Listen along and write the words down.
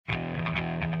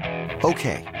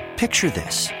Okay, picture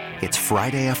this. It's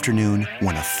Friday afternoon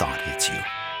when a thought hits you.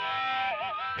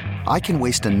 I can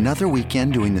waste another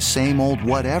weekend doing the same old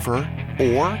whatever,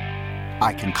 or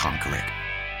I can conquer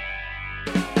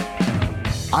it.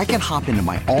 I can hop into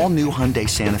my all-new Hyundai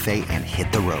Santa Fe and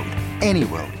hit the road. Any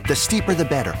road. The steeper, the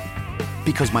better.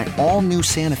 Because my all-new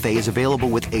Santa Fe is available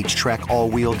with H-Track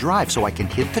all-wheel drive, so I can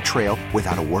hit the trail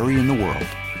without a worry in the world.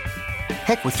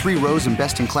 Heck, with 3 rows and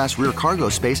best-in-class rear cargo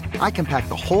space, I can pack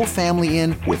the whole family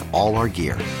in with all our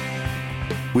gear.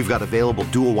 We've got available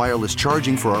dual wireless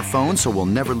charging for our phones, so we'll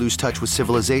never lose touch with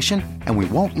civilization, and we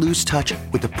won't lose touch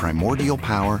with the primordial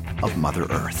power of Mother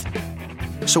Earth.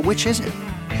 So which is it?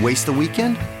 Waste the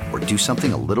weekend or do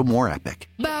something a little more epic?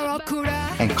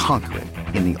 And conquer it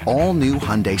in the all-new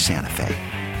Hyundai Santa Fe.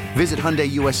 Visit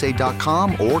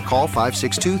HyundaiUSA.com or call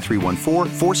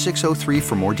 562-314-4603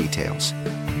 for more details.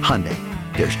 Hyundai,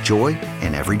 there's joy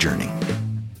in every journey.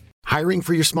 Hiring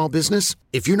for your small business?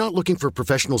 If you're not looking for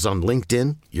professionals on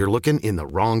LinkedIn, you're looking in the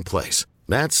wrong place.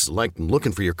 That's like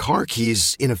looking for your car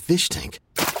keys in a fish tank.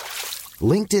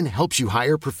 LinkedIn helps you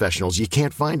hire professionals you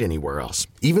can't find anywhere else,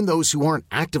 even those who aren't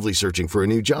actively searching for a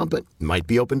new job but might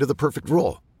be open to the perfect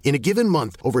role. In a given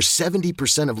month, over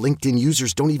 70% of LinkedIn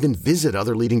users don't even visit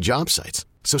other leading job sites.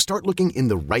 So start looking in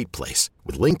the right place.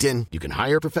 With LinkedIn, you can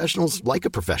hire professionals like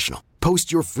a professional.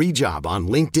 Post your free job on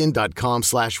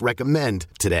linkedin.com/recommend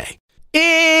today.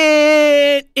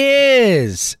 It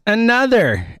is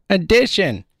another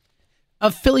edition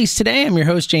of Phillies Today. I'm your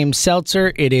host, James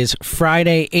Seltzer. It is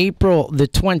Friday, April the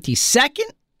 22nd,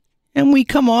 and we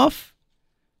come off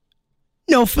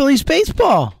no Phillies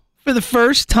baseball for the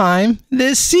first time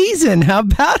this season. How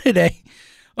about it?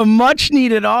 A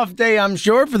much-needed off day, I'm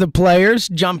sure, for the players,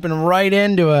 jumping right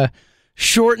into a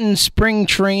shortened spring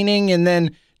training and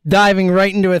then diving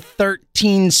right into a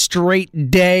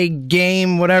 13-straight-day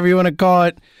game, whatever you want to call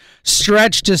it,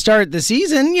 stretch to start the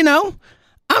season. You know,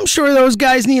 I'm sure those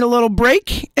guys need a little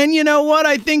break. And you know what?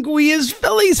 I think we as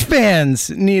Phillies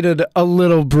fans needed a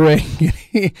little break.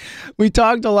 We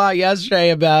talked a lot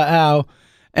yesterday about how,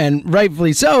 and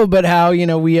rightfully so, but how, you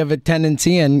know, we have a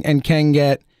tendency and can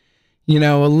get, you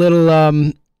know, a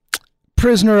little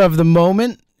prisoner of the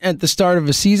moment at the start of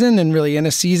a season and really in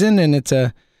a season. And it's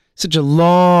such a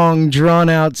long,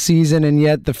 drawn-out season, and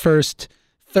yet the first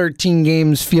 13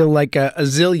 games feel like a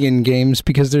zillion games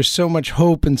because there's so much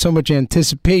hope and so much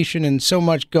anticipation and so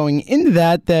much going into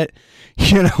that,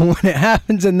 you know, when it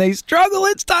happens and they struggle,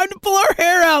 it's time to pull our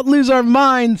hair out and lose our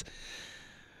minds.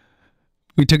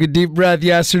 We took a deep breath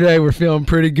yesterday. We're feeling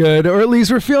pretty good, or at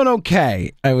least we're feeling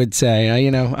okay, I would say.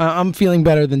 I'm feeling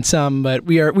better than some, but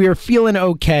we are feeling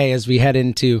okay as we head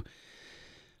into,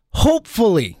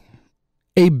 hopefully,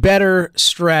 a better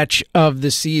stretch of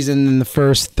the season than the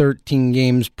first 13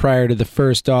 games prior to the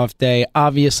first off day.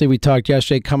 Obviously, we talked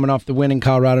yesterday coming off the win in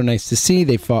Colorado. Nice to see.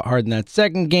 They fought hard in that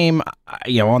second game.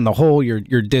 You know, on the whole, you're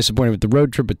disappointed with the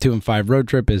road trip. A 2-5 road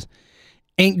trip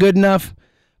ain't good enough.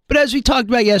 But as we talked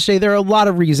about yesterday, there are a lot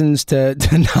of reasons to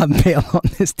not bail on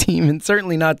this team and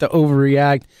certainly not to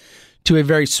overreact to a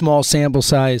very small sample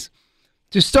size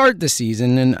to start the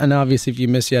season. And obviously, if you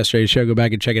missed yesterday's show, go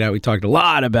back and check it out. We talked a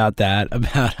lot about that,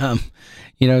 about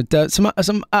some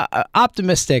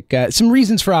optimistic, some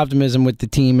reasons for optimism with the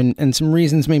team and some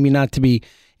reasons maybe not to be,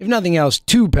 if nothing else,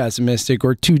 too pessimistic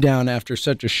or too down after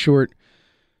such a short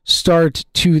start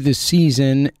to the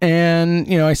season. And,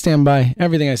 you know, I stand by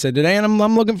everything I said today, and I'm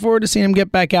looking forward to seeing him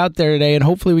get back out there today, and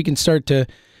hopefully we can start to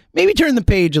maybe turn the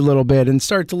page a little bit and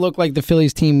start to look like the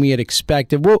Phillies team we had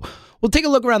expected. We'll take a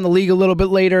look around the league a little bit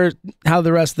later, how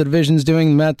the rest of the division's doing.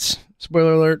 The Mets,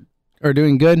 spoiler alert, are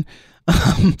doing good.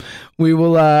 We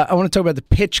will. I want to talk about the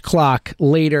pitch clock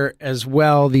later as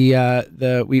well.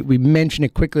 We mentioned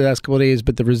it quickly the last couple of days,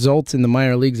 but the results in the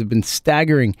minor leagues have been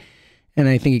staggering, and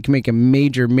I think it can make a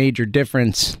major, major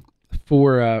difference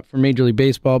for Major League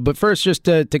Baseball. But first, just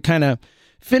to kind of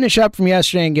finish up from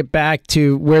yesterday and get back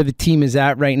to where the team is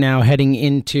at right now, heading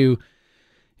into.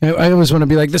 I always want to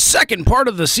be like the second part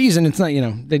of the season. It's not, you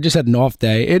know, they just had an off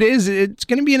day. It's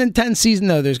going to be an intense season,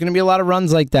 though. There's going to be a lot of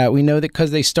runs like that. We know that because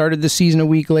they started the season a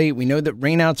week late. We know that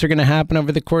rainouts are going to happen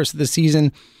over the course of the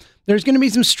season. There's going to be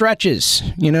some stretches.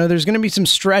 You know, there's going to be some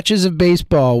stretches of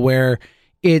baseball where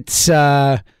it's,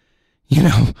 one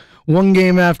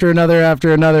game after another,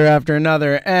 after another, after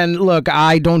another. And look,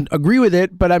 I don't agree with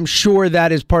it, but I'm sure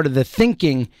that is part of the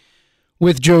thinking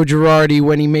with Joe Girardi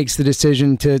when he makes the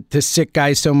decision to sit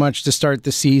guys so much to start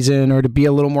the season, or to be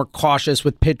a little more cautious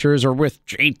with pitchers, or with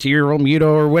JT or Realmuto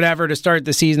or whatever to start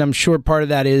the season. I'm sure part of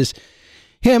that is,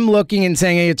 him looking and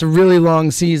saying, hey, it's a really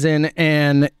long season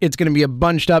and it's going to be a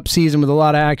bunched up season with a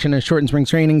lot of action and shortened spring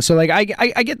training. So like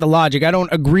I get the logic. I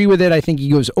don't agree with it. I think he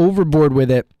goes overboard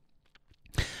with it.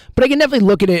 But I can definitely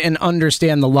look at it and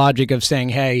understand the logic of saying,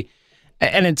 hey,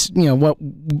 and it's, what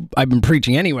I've been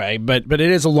preaching anyway, but it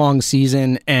is a long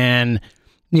season and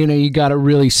you got to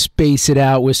really space it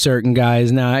out with certain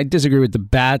guys. Now, I disagree with the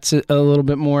bats a little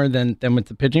bit more than with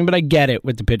the pitching, but I get it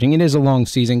with the pitching. It is a long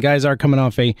season. Guys are coming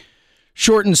off a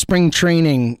shortened spring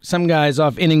training. Some guys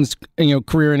off innings,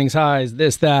 career innings highs,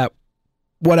 this, that,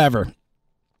 whatever.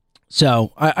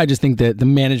 So I just think that the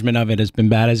management of it has been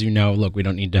bad. As you know, look, we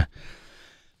don't need to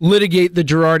litigate the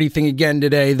Girardi thing again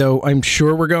today, though I'm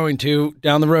sure we're going to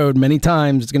down the road many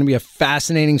times. It's going to be a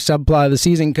fascinating subplot of the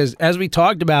season because as we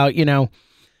talked about, we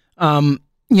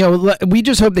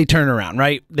just hope they turn around,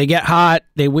 right? They get hot,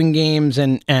 they win games,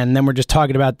 and then we're just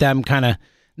talking about them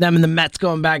and the Mets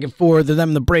going back and forth, or them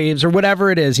and the Braves, or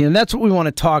whatever it is. That's what we want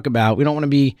to talk about. We don't want to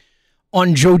be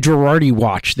on Joe Girardi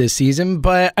watch this season,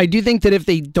 but I do think that if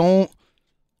they don't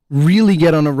really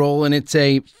get on a roll and it's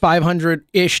a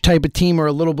 500-ish type of team or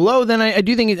a little below, then I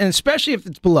do think, and especially if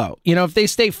it's below, if they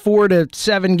stay 4 to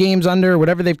 7 games under, or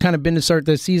whatever they've kind of been to start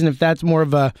the season, if that's more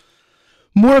of a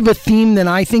theme than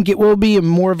I think it will be, and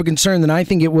more of a concern than I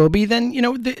think it will be, then,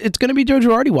 it's going to be Joe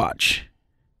Girardi watch.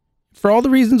 For all the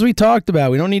reasons we talked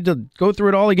about. We don't need to go through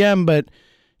it all again, but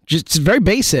just it's very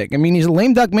basic. I mean, he's a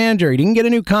lame duck manager. He didn't get a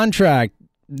new contract.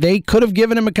 They could have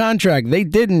given him a contract. They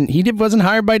didn't. He wasn't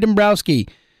hired by Dombrowski.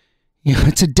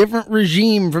 It's a different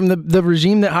regime from the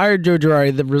regime that hired Joe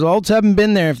Girardi. The results haven't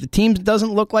been there. If the team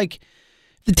doesn't look like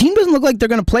they're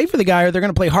going to play for the guy, or they're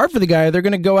going to play hard for the guy, or they're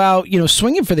going to go out,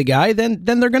 swinging for the guy, then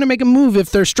they're going to make a move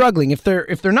if they're struggling. If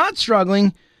they're not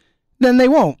struggling, then they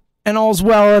won't. And all's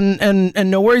well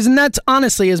and no worries. And that's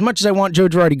honestly, as much as I want Joe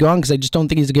Girardi gone because I just don't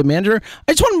think he's a good manager,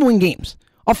 I just want him to win games.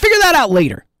 I'll figure that out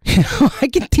later. I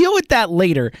can deal with that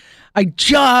later. I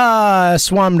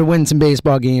just want him to win some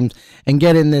baseball games and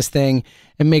get in this thing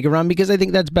and make a run because I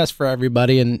think that's best for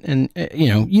everybody. And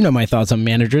my thoughts on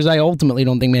managers. I ultimately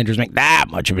don't think managers make that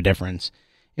much of a difference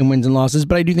in wins and losses,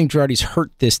 but I do think Girardi's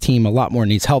hurt this team a lot more than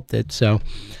he's helped it. So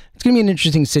it's going to be an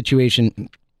interesting situation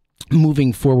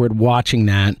moving forward, watching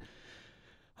that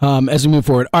as we move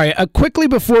forward. All right, quickly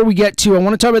before we get to, I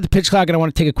want to talk about the pitch clock and I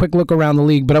want to take a quick look around the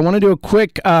league, but I want to do a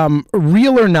quick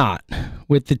real or not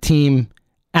with the team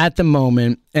at the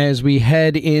moment as we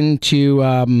head into,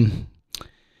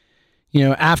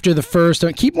 after the first,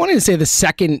 I keep wanting to say the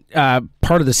second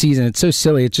part of the season. It's so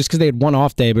silly. It's just because they had one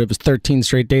off day, but it was 13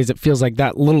 straight days. It feels like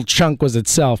that little chunk was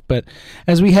itself. But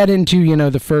as we head into,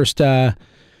 the first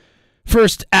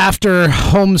after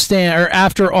homestand or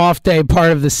after off day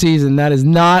part of the season, that is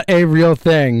not a real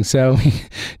thing. So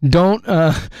don't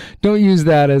use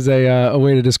that as a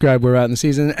way to describe where we're at in the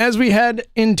season. As we head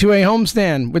into a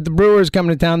homestand with the Brewers coming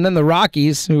to town, then the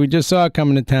Rockies, who we just saw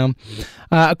coming to town.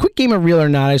 A quick game of real or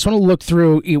not. I just want to look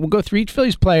through. We'll go through each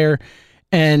Phillies player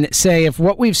and say if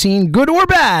what we've seen, good or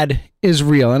bad, is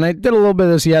real. And I did a little bit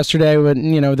of this yesterday with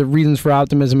the reasons for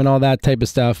optimism and all that type of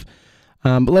stuff.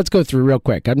 But let's go through real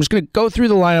quick. I'm just going to go through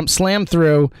the lineup, slam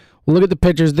through. We'll look at the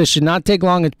pitchers. This should not take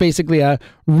long. It's basically a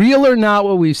real or not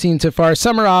what we've seen so far.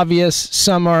 Some are obvious.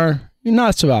 Some are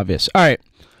not so obvious. All right.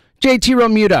 JT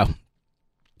Realmuto.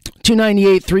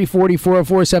 298, 340,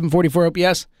 404, 744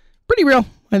 OPS. Pretty real.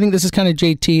 I think this is kind of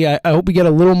JT. I hope we get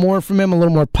a little more from him, a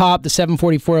little more pop. The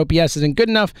 744 OPS isn't good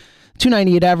enough.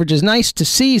 298 average is nice to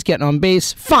see. He's getting on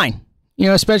base. Fine.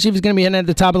 Especially if he's going to be hitting at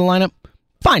the top of the lineup.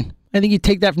 Fine. I think you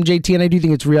take that from JT, and I do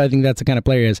think it's real. I think that's the kind of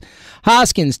player he is.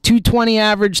 Hoskins, 220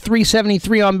 average,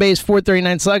 373 on base,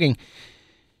 439 slugging.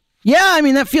 Yeah, I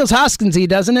mean, that feels Hoskinsy,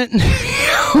 doesn't it?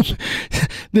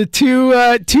 The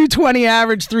 220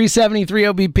 average, 373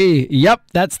 OBP. Yep,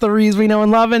 that's the Reese we know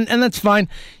and love, and that's fine.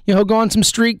 He'll go on some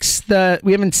streaks.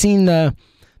 We haven't seen the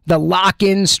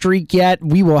lock-in streak yet.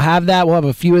 We will have that. We'll have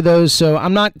a few of those, so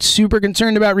I'm not super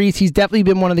concerned about Reese. He's definitely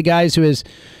been one of the guys who is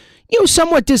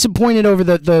somewhat disappointed over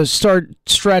the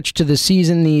stretch to the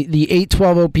season. The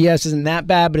 812 OPS isn't that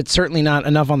bad, but it's certainly not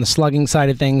enough on the slugging side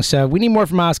of things. So we need more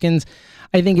from Hoskins.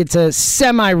 I think it's a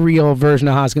semi-real version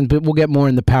of Hoskins, but we'll get more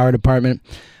in the power department.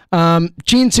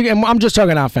 Gene Segura, I'm just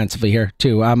talking offensively here,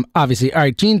 too. Obviously. All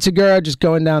right, Gene Segura just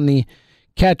going down the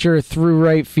catcher through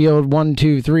right field, 1,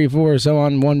 2, 3, 4, so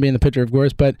on, one being the pitcher, of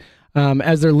course. But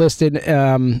as they're listed,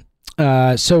 second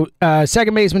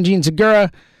baseman, Gene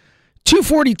Segura,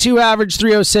 242 average,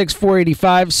 306,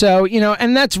 485. So,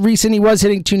 and that's recent. He was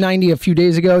hitting 290 a few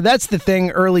days ago. That's the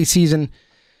thing, early season.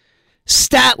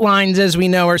 stat lines, as we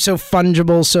know, are so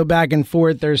fungible, so back and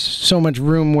forth. There's so much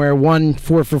room where 1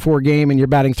 4-for-4 game and you're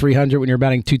batting 300 when you're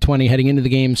batting 220 heading into the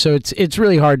game. So it's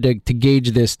really hard to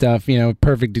gauge this stuff.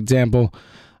 Perfect example.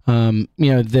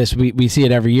 This we see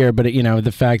it every year, but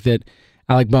the fact that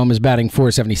Alec Bohm is batting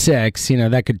 476,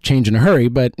 that could change in a hurry.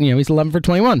 But he's 11 for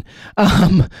 21.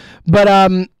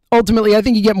 Ultimately, I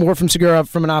think you get more from Segura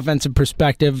from an offensive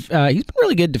perspective. He's been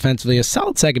really good defensively, a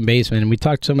solid second baseman, and we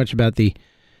talked so much about the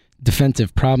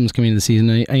defensive problems coming into the season.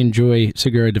 I enjoy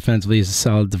Segura defensively. He's a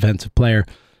solid defensive player.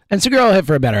 And Segura will hit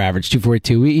for a better average,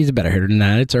 242. He's a better hitter than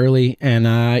that. It's early, and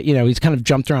he's kind of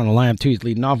jumped around the lineup, too. He's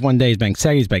leading off one day. He's batting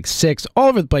second. He's batting sixth. All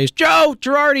over the place. Joe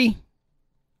Girardi,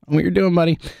 what you're doing,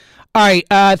 buddy. All right,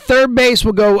 third base,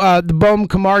 we'll go the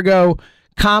Bohm-Camargo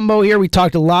combo here. We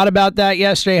talked a lot about that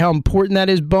yesterday, how important that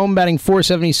is. Bohm batting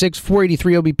 476,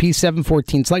 483 OBP,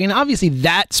 714 slugging. Obviously,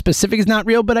 that specific is not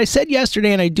real, but I said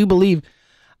yesterday, and I do believe,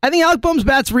 I think Alec Bohm's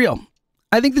bat's real.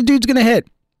 I think the dude's going to hit.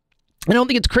 I don't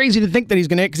think it's crazy to think that he's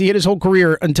going to hit because he hit his whole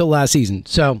career until last season.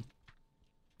 So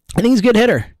I think he's a good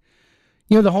hitter.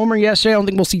 The homer yesterday, I don't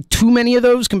think we'll see too many of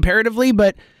those comparatively,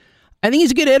 but I think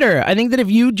he's a good hitter. I think that if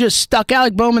you just stuck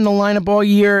Alec Bohm in the lineup all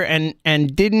year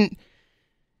and didn't,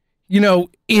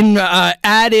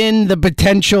 add in the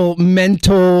potential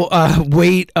mental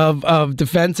weight of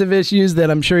defensive issues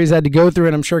that I'm sure he's had to go through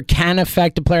and I'm sure can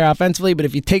affect a player offensively. But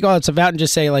if you take all that stuff out and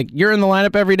just say, you're in the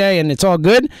lineup every day and it's all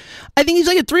good, I think he's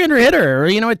like a 300 hitter or,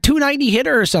 a 290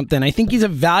 hitter or something. I think he's a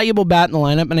valuable bat in the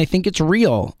lineup, and I think it's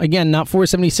real. Again, not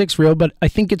 476 real, but I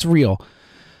think it's real.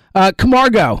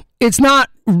 Camargo, it's not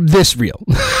this real.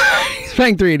 He's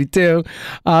playing 382.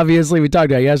 Obviously, we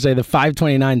talked about yesterday, the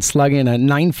 529 slugging, a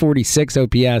 946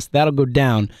 OPS. That'll go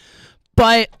down.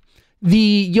 But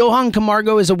the Johan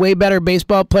Camargo is a way better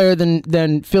baseball player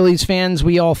than Phillies fans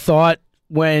we all thought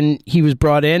when he was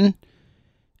brought in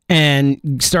and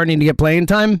starting to get playing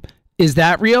time. Is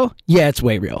that real? Yeah, it's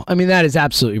way real. I mean, that is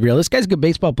absolutely real. This guy's a good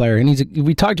baseball player, and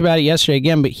we talked about it yesterday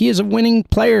again, but he is a winning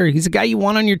player. He's a guy you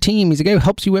want on your team. He's a guy who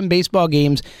helps you win baseball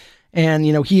games. And,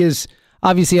 he is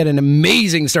obviously had an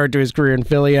amazing start to his career in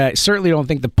Philly. I certainly don't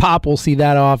think the pop will see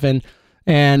that often,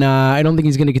 and I don't think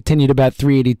he's going to continue to bat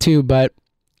 382, but,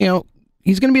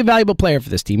 he's going to be a valuable player for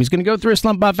this team. He's going to go through a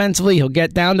slump offensively. He'll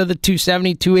get down to the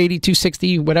 270, 280,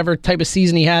 260, whatever type of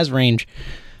season he has range.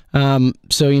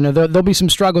 There'll be some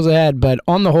struggles ahead, but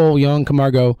on the whole, Johan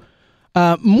Camargo,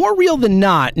 more real than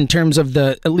not in terms of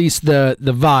at least the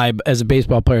vibe as a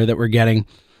baseball player that we're getting.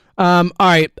 All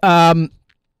right.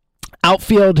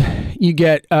 Outfield, you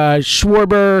get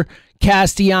Schwarber,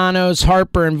 Castellanos,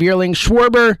 Harper, and Vierling.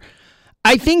 Schwarber,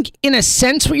 I think in a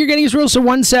sense what you're getting is real. So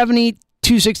 170,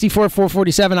 264,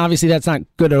 447. Obviously that's not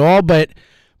good at all, but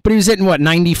he was hitting,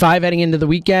 95 heading into the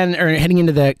weekend or heading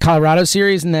into the Colorado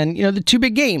series and then, the two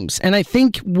big games. And I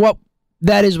think what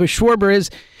that is with Schwarber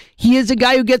is he is a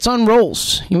guy who gets on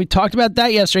rolls. We talked about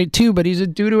that yesterday too, but he's a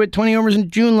dude who hit 20 homers in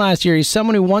June last year. He's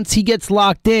someone who once he gets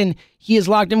locked in, he is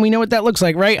locked in. We know what that looks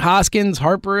like, right? Hoskins,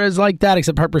 Harper is like that,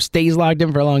 except Harper stays locked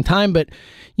in for a long time. But,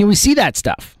 we see that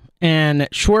stuff. And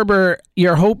Schwarber,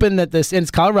 you're hoping that and it's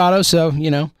Colorado, so,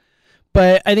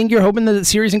 but I think you're hoping that the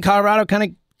series in Colorado kind of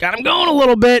got him going a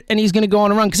little bit, and he's going to go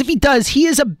on a run. Because if he does, he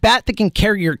is a bat that can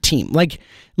carry your team.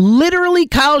 Literally,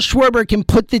 Kyle Schwarber can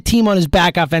put the team on his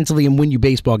back offensively and win you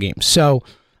baseball games. So,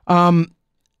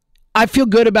 I feel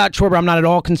good about Schwarber. I'm not at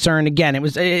all concerned. Again, it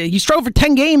was he struggled for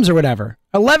 10 games or whatever.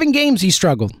 11 games he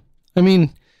struggled. I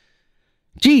mean,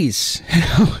 geez.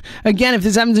 Again, if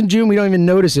this happens in June, we don't even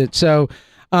notice it. So,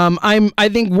 I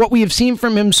think what we have seen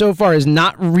from him so far is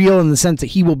not real in the sense that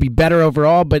he will be better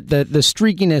overall, but the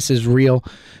streakiness is real.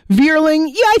 Vierling,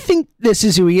 yeah, I think this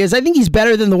is who he is. I think he's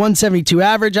better than the 172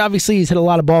 average. Obviously, he's hit a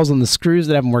lot of balls on the screws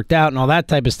that haven't worked out and all that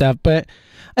type of stuff, but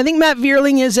I think Matt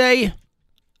Vierling is a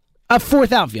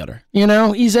fourth outfielder.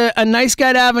 He's a nice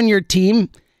guy to have on your team.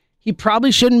 He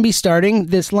probably shouldn't be starting.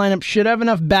 This lineup should have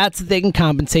enough bats that they can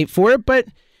compensate for it, but,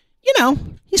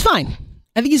 he's fine.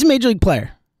 I think he's a major league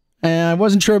player. I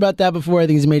wasn't sure about that before. I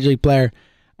think he's a major league player.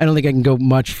 I don't think I can go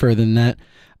much further than that.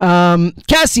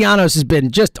 Castellanos has been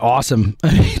just awesome.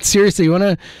 I mean, seriously, we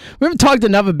haven't talked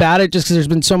enough about it just because there's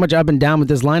been so much up and down with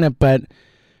this lineup, but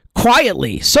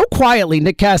so quietly,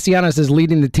 Nick Castellanos is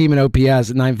leading the team in OPS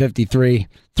at 953.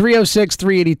 306,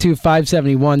 382,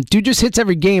 571. Dude just hits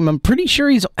every game. I'm pretty sure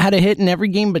he's had a hit in every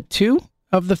game but 2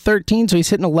 of the 13, so he's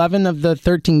hitting 11 of the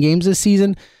 13 games this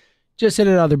season. Just hit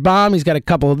another bomb. He's got a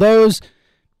couple of those.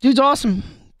 Dude's awesome.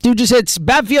 Dude just hits.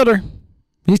 Bad fielder.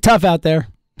 He's tough out there.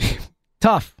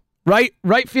 Tough. Right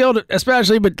field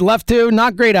especially, but left too.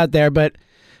 Not great out there, but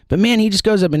But man, he just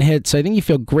goes up and hits. So I think you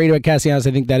feel great about Castellanos.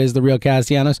 I think that is the real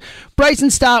Castellanos. Bryson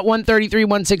Stott, 133,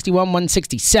 161,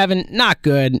 167. Not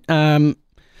good.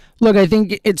 Look, I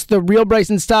think it's the real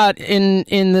Bryson Stott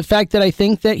in the fact that I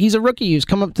think that he's a rookie who's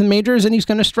come up to the majors and he's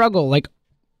going to struggle like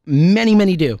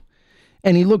many do.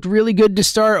 And he looked really good to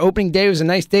start. Opening day was a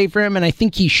nice day for him, and I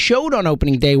think he showed on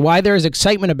opening day why there is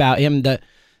excitement about him.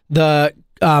 The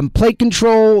plate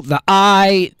control, the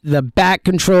eye, the back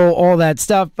control, all that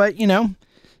stuff. But,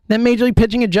 then major league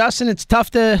pitching adjusts, and it's tough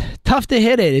to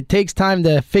hit it. It takes time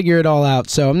to figure it all out.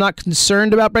 So I'm not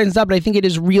concerned about Bryson Stott, but I think it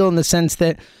is real in the sense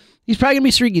that he's probably going to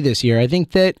be streaky this year. I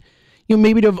think that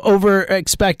maybe to have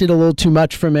over-expected a little too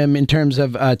much from him in terms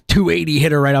of a 280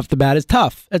 hitter right off the bat is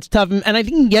tough. It's tough, and I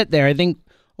think he can get there. I think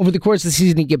over the course of the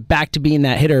season he can get back to being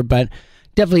that hitter, but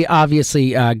definitely,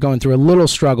 obviously, going through a little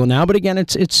struggle now. But again,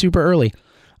 it's super early.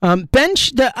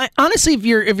 Bench, honestly, if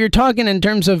you're talking in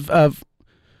terms of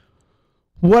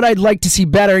what I'd like to see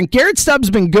better, and Garrett Stubbs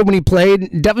has been good when he played,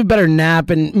 definitely better than Knapp,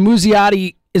 and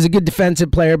Muzziotti is a good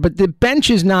defensive player, but the bench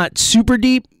is not super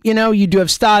deep. You do have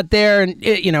Stott there,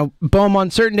 and Bohm on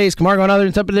certain days, Camargo on others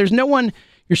and stuff, but there's no one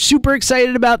you're super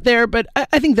excited about there. But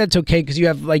I think that's okay because you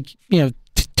have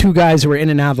two guys who are in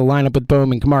and out of the lineup with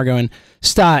Bohm and Camargo and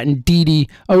Stott and Didi.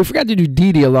 Oh, we forgot to do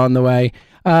Didi along the way.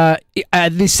 The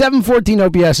 714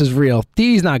 OPS is real.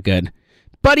 Didi's not good,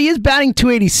 but he is batting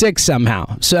 286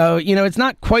 somehow. So it's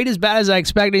not quite as bad as I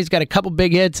expected. He's got a couple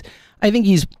big hits. I think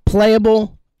he's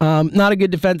playable. Not a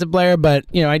good defensive player, but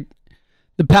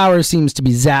the power seems to be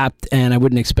zapped, and I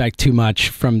wouldn't expect too much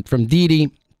from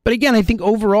Didi. But again, I think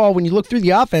overall, when you look through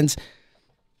the offense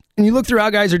and you look through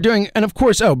how guys are doing, and of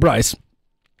course, Bryce,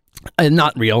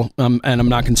 not real, and I'm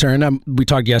not concerned. We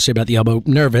talked yesterday about the elbow,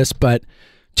 nervous, but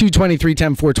 220,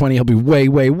 310, 420, he'll be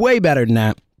way better than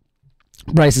that.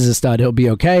 Bryce is a stud. He'll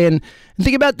be okay. And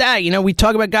think about that. We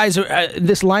talk about guys,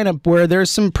 this lineup where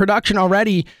there's some production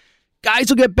already. Guys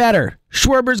will get better.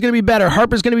 Schwarber's going to be better.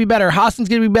 Harper's going to be better. Hostin's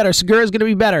going to be better. Segura's going to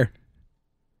be better.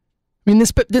 I mean,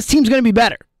 this team's going to be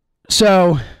better.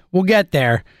 So we'll get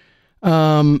there.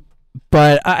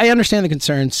 But I understand the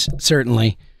concerns,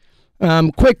 certainly.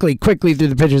 Quickly through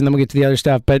the pitchers, and then we'll get to the other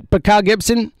stuff. But Kyle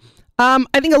Gibson, I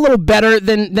think a little better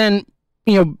than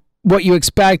what you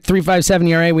expect. 3.57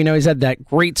 ERA. We know he's had that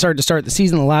great start to start the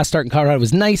season. The last start in Colorado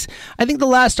was nice. I think the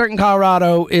last start in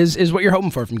Colorado is what you're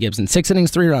hoping for from Gibson. 6 innings,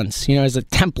 3 runs, as a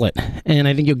template. And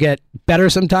I think you'll get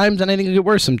better sometimes, and I think you'll get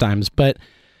worse sometimes. But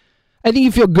I think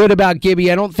you feel good about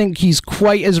Gibby. I don't think he's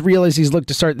quite as real as he's looked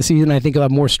to start the season. I think he'll have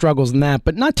more struggles than that,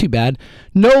 but not too bad.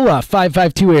 Nola,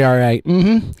 5.52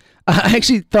 ERA. I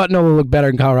actually thought Nola looked better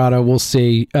in Colorado. We'll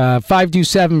see.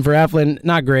 5.27 for Eflin.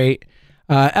 Not great.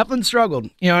 Eflin struggled.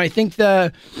 I think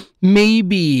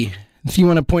maybe, if you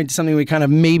want to point to something we kind of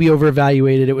maybe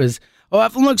over-evaluated, it was,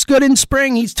 Eflin looks good in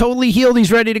spring. He's totally healed.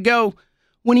 He's ready to go.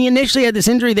 When he initially had this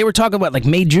injury, they were talking about like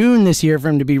May, June this year for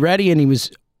him to be ready, and he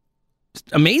was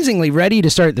amazingly ready to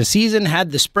start the season,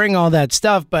 had the spring, all that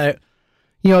stuff, but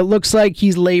it looks like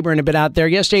he's laboring a bit out there.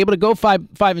 Yesterday, able to go 5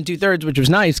 2/3, which was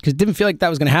nice because it didn't feel like that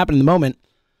was going to happen in the moment.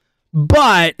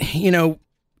 But,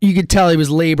 you could tell he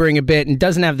was laboring a bit and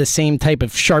doesn't have the same type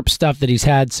of sharp stuff that he's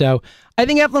had. So I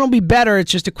think Eflin will be better.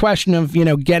 It's just a question of,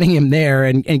 getting him there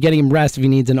and getting him rest if he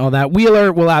needs and all that.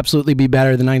 Wheeler will absolutely be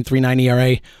better. The 9.39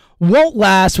 ERA won't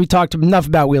last. We talked enough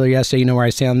about Wheeler yesterday. You know where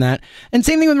I stand on that. And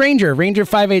same thing with Ranger. Ranger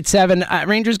 5.87.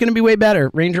 Ranger's going to be way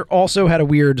better. Ranger also had a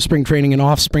weird spring training and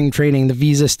off spring training, the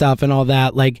visa stuff and all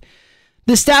that. Like,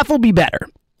 the staff will be better.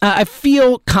 I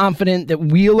feel confident that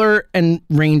Wheeler and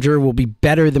Ranger will be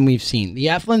better than we've seen. The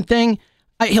Eflin thing,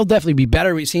 he'll definitely be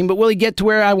better we've seen, but will he get to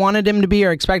where I wanted him to be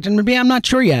or expected him to be? I'm not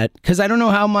sure yet, because I don't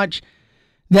know how much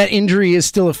that injury is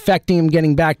still affecting him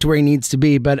getting back to where he needs to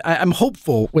be, but I'm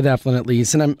hopeful with Eflin at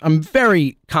least, and I'm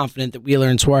very confident that Wheeler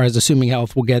and Suarez, assuming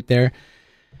health, will get there.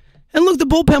 And look, the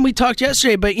bullpen, we talked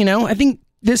yesterday, but, I think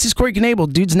this is Corey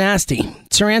Knebel. Dude's nasty.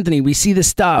 Sir Anthony, we see the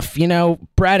stuff.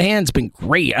 Brad Hand's been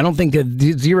great. I don't think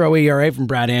the 0 ERA from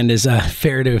Brad Hand is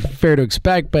fair to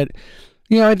expect, but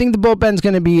I think the bullpen's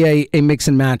going to be a mix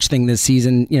and match thing this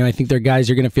season. I think they're guys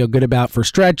you're going to feel good about for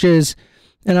stretches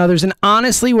and others. And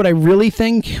honestly, what I really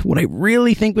think with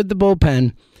the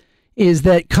bullpen is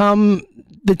that come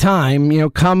the time,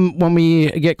 come when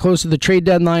we get close to the trade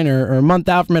deadline or a month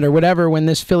out from it or whatever, when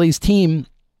this Phillies team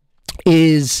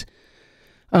is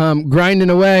grinding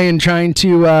away and trying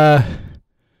to,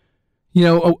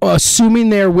 assuming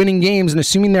they're winning games and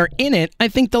assuming they're in it, I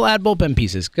think they'll add bullpen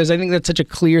pieces because I think that's such a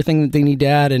clear thing that they need to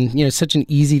add and, such an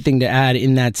easy thing to add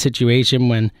in that situation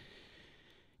when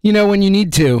you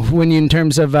need to, in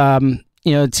terms of,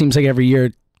 it seems like every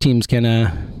year teams can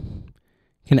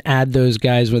can add those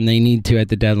guys when they need to at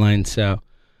the deadline. So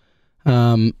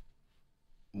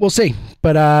we'll see.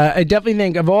 But I definitely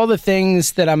think of all the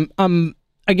things that I'm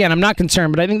not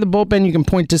concerned, but I think the bullpen, you can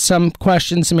point to some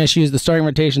questions, some issues, the starting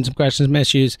rotation, some questions, some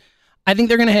issues. I think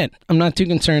they're going to hit. I'm not too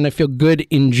concerned. I feel good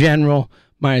in general,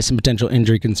 minus some potential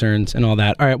injury concerns and all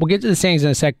that. All right, we'll get to the Saints in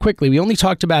a sec. Quickly, we only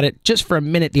talked about it just for a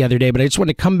minute the other day, but I just want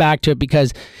to come back to it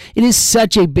because it is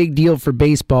such a big deal for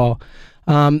baseball.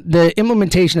 The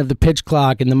implementation of the pitch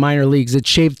clock in the minor leagues, it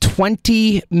shaved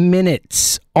 20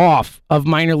 minutes off of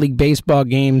minor league baseball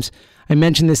games. I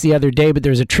mentioned this the other day, but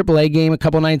there was a AAA game a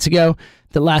couple nights ago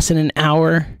that lasted an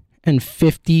hour and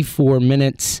 54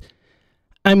 minutes.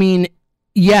 I mean,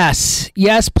 yes,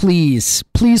 please.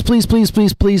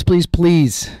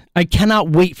 I cannot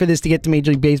wait for this to get to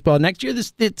Major League Baseball. Next year,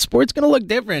 the sport's going to look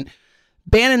different.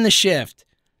 Banning the shift,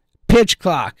 pitch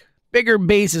clock, bigger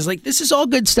bases. Like, this is all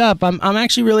good stuff. I'm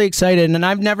actually really excited, and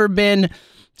I've never been...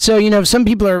 So, some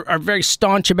people are very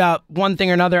staunch about one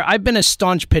thing or another. I've been a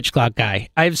staunch pitch clock guy.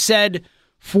 I've said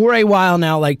for a while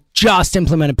now, like, just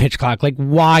implement a pitch clock. Like,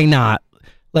 why not?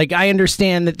 Like, I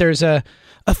understand that there's a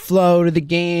flow to the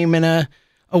game and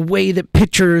a way that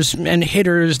pitchers and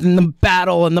hitters and the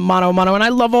battle and the mano-a-mano, and I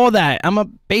love all that. I'm a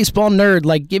baseball nerd.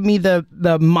 Like, give me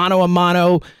the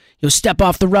mano-a-mano, step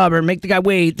off the rubber, make the guy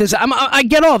wait. I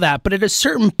get all that, but at a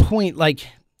certain point, like,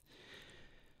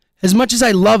 as much as I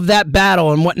love that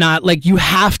battle and whatnot, like, you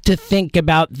have to think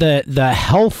about the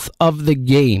health of the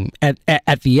game at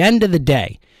the end of the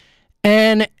day.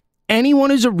 And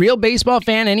anyone who's a real baseball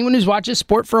fan, anyone who's watched this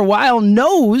sport for a while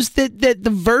knows that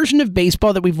the version of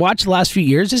baseball that we've watched the last few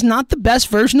years is not the best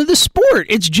version of the sport.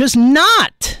 It's just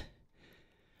not.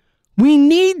 We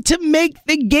need to make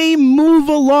the game move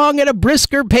along at a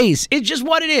brisker pace. It's just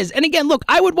what it is. And again, look,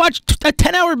 I would watch a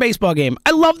 10-hour baseball game.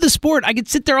 I love the sport. I could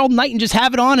sit there all night and just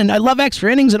have it on, and I love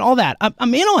extra innings and all that.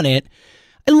 I'm in on it.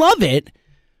 I love it.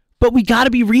 But we got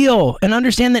to be real and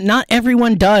understand that not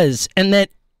everyone does, and that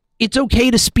it's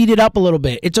okay to speed it up a little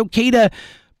bit. It's okay to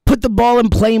put the ball in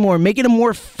play more, make it a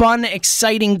more fun,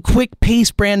 exciting,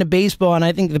 quick-paced brand of baseball. And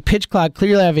I think the pitch clock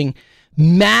clearly having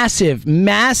massive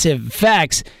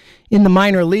effects in the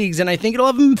minor leagues, and I think it'll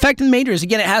have an effect in the majors.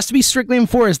 Again, it has to be strictly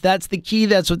enforced. That's the key.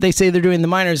 That's what they say they're doing in the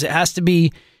minors. It has to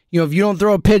be, if you don't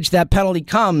throw a pitch, that penalty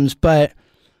comes. But,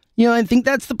 I think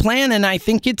that's the plan, and I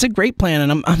think it's a great plan,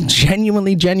 and I'm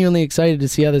genuinely excited to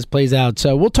see how this plays out.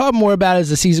 So we'll talk more about it as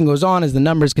the season goes on, as the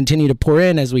numbers continue to pour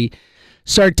in, as we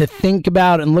start to think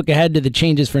about and look ahead to the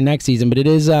changes for next season. But it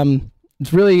is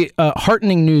it's really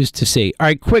heartening news to see. All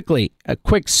right, quickly, a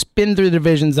quick spin through the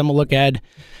divisions, then we'll look ahead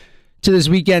to this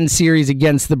weekend series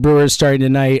against the Brewers starting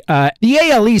tonight. The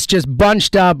AL East just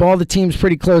bunched up. All the teams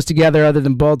pretty close together other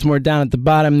than Baltimore down at the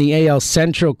bottom. The AL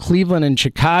Central, Cleveland and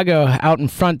Chicago out in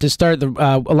front to start,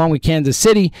 along with Kansas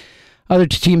City. Other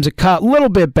two teams a cut a little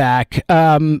bit back.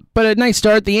 But a nice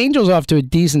start. The Angels off to a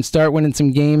decent start, winning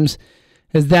some games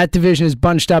as that division is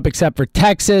bunched up except for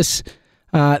Texas.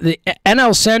 The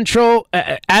NL Central,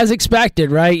 as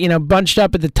expected, right? Bunched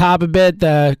up at the top a bit.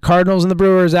 The Cardinals and the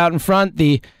Brewers out in front.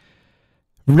 The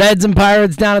Reds and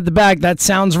Pirates down at the back. That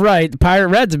sounds right. The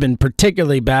Reds have been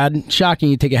particularly bad. Shocking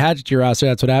you take a hatchet to your roster.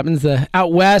 That's what happens. The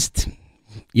out west,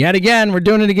 yet again, we're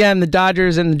doing it again. The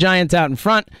Dodgers and the Giants out in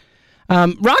front.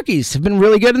 Rockies have been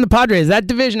really good in the Padres. That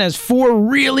division has 4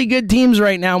 really good teams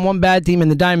right now and 1 bad team in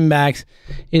the Diamondbacks.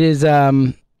 It has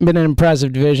been an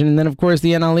impressive division. And then, of course,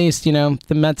 the NL East,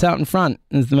 the Mets out in front.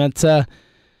 As the Mets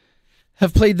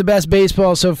have played the best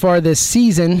baseball so far this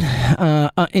season in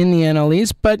the NL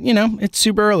East, but, it's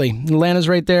super early. Atlanta's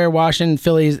right there, Washington,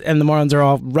 Phillies, and the Marlins are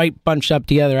all right bunched up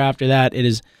together after that. It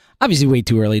is obviously way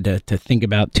too early to think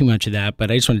about too much of that,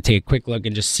 but I just want to take a quick look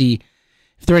and just see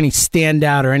if there are any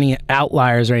standout or any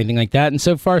outliers or anything like that, and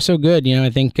so far, so good.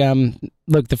 I think,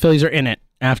 look, the Phillies are in it.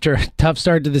 After a tough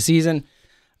start to the season,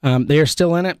 they are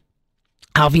still in it.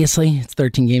 Obviously, it's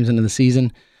 13 games into the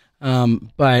season,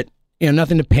 but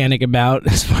nothing to panic about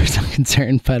as far as I'm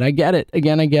concerned, but I get it.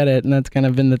 Again, I get it, and that's kind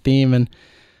of been the theme, and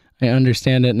I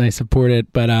understand it, and I support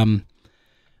it, but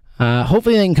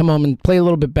hopefully they can come home and play a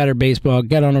little bit better baseball,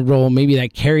 get on a roll, maybe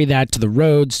carry that to the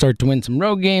road, start to win some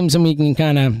road games, and we can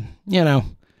kind of,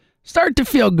 start to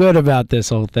feel good about this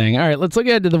whole thing. All right, let's look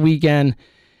ahead to the weekend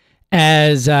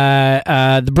as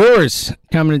the Brewers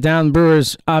coming down. The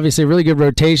Brewers, obviously a really good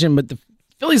rotation, but the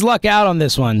Phillies luck out on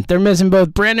this one. They're missing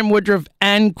both Brandon Woodruff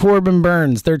and Corbin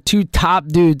Burns. They're 2 top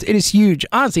dudes. It is huge.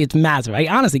 Honestly, it's massive. I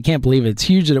honestly can't believe it. It's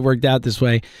huge that it worked out this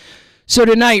way. So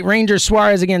tonight, Ranger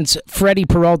Suarez against Freddie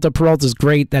Peralta. Peralta's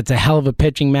great. That's a hell of a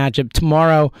pitching matchup.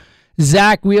 Tomorrow,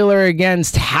 Zach Wheeler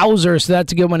against Hauser. So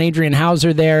that's a good one. Adrian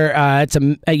Hauser there. It's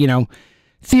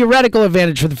theoretical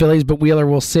advantage for the Phillies, but Wheeler,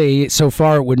 we'll see. So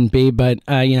far it wouldn't be, but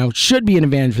should be an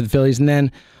advantage for the Phillies. And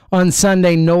then on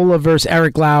Sunday, Nola versus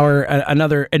Eric Lauer,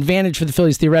 another advantage for the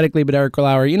Phillies theoretically, but Eric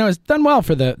Lauer, has done well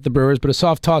for the Brewers, but a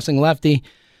soft tossing lefty.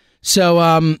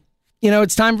 So,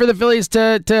 it's time for the Phillies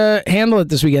to handle it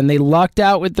this weekend. They lucked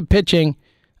out with the pitching.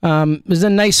 It was a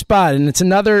nice spot, and it's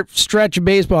another stretch of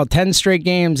baseball, 10 straight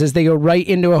games as they go right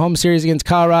into a home series against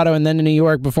Colorado and then to New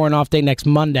York before an off day next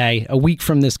Monday, a week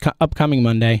from this upcoming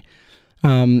Monday.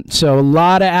 So a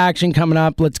lot of action coming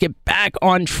up. Let's get back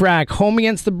on track. Home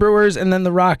against the Brewers and then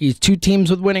the Rockies, two teams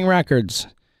with winning records.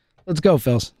 Let's go,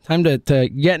 Phils. Time to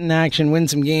get in action, win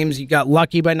some games. You got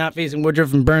lucky by not facing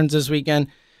Woodruff and Burns this weekend.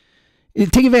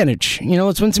 Take advantage.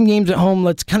 Let's win some games at home.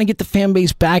 Let's kind of get the fan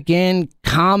base back in,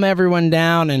 calm everyone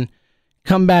down, and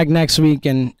come back next week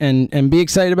and be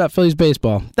excited about Phillies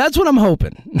baseball. That's what I'm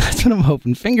hoping.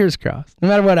 Fingers crossed. No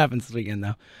matter what happens this weekend,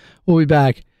 though, we'll be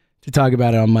back to talk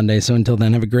about it on Monday. So until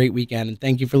then, have a great weekend, and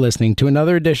thank you for listening to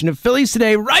another edition of Phillies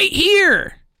Today right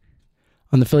here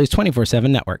on the Phillies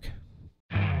 24/7 network.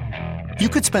 You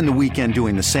could spend the weekend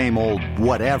doing the same old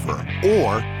whatever,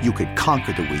 or you could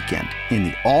conquer the weekend in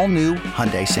the all-new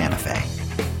Hyundai Santa Fe.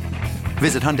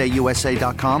 Visit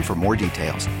HyundaiUSA.com for more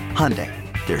details. Hyundai,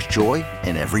 there's joy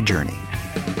in every journey.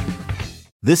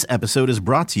 This episode is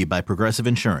brought to you by Progressive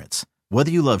Insurance.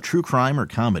 Whether you love true crime or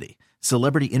comedy,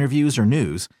 celebrity interviews or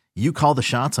news, you call the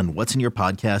shots on what's in your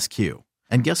podcast queue.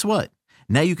 And guess what?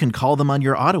 Now you can call them on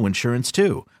your auto insurance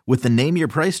too with the Name Your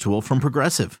Price tool from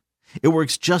Progressive. It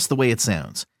works just the way it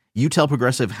sounds. You tell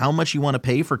Progressive how much you want to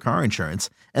pay for car insurance,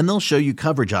 and they'll show you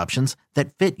coverage options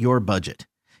that fit your budget.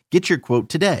 Get your quote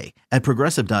today at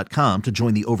Progressive.com to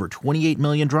join the over 28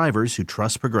 million drivers who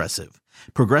trust Progressive.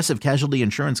 Progressive Casualty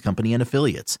Insurance Company and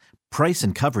Affiliates. Price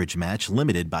and coverage match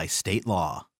limited by state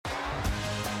law.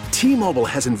 T-Mobile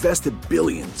has invested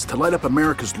billions to light up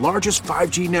America's largest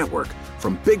 5G network,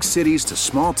 from big cities to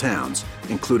small towns,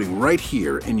 including right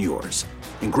here in yours.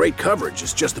 And great coverage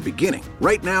is just the beginning.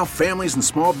 Right now, families and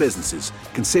small businesses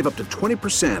can save up to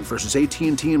 20% versus AT&T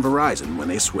and Verizon when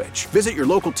they switch. Visit your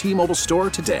local T-Mobile store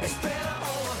today.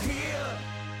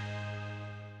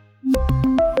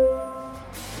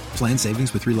 Plan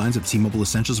savings with 3 lines of T-Mobile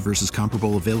Essentials versus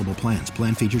comparable available plans.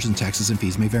 Plan features and taxes and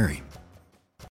fees may vary.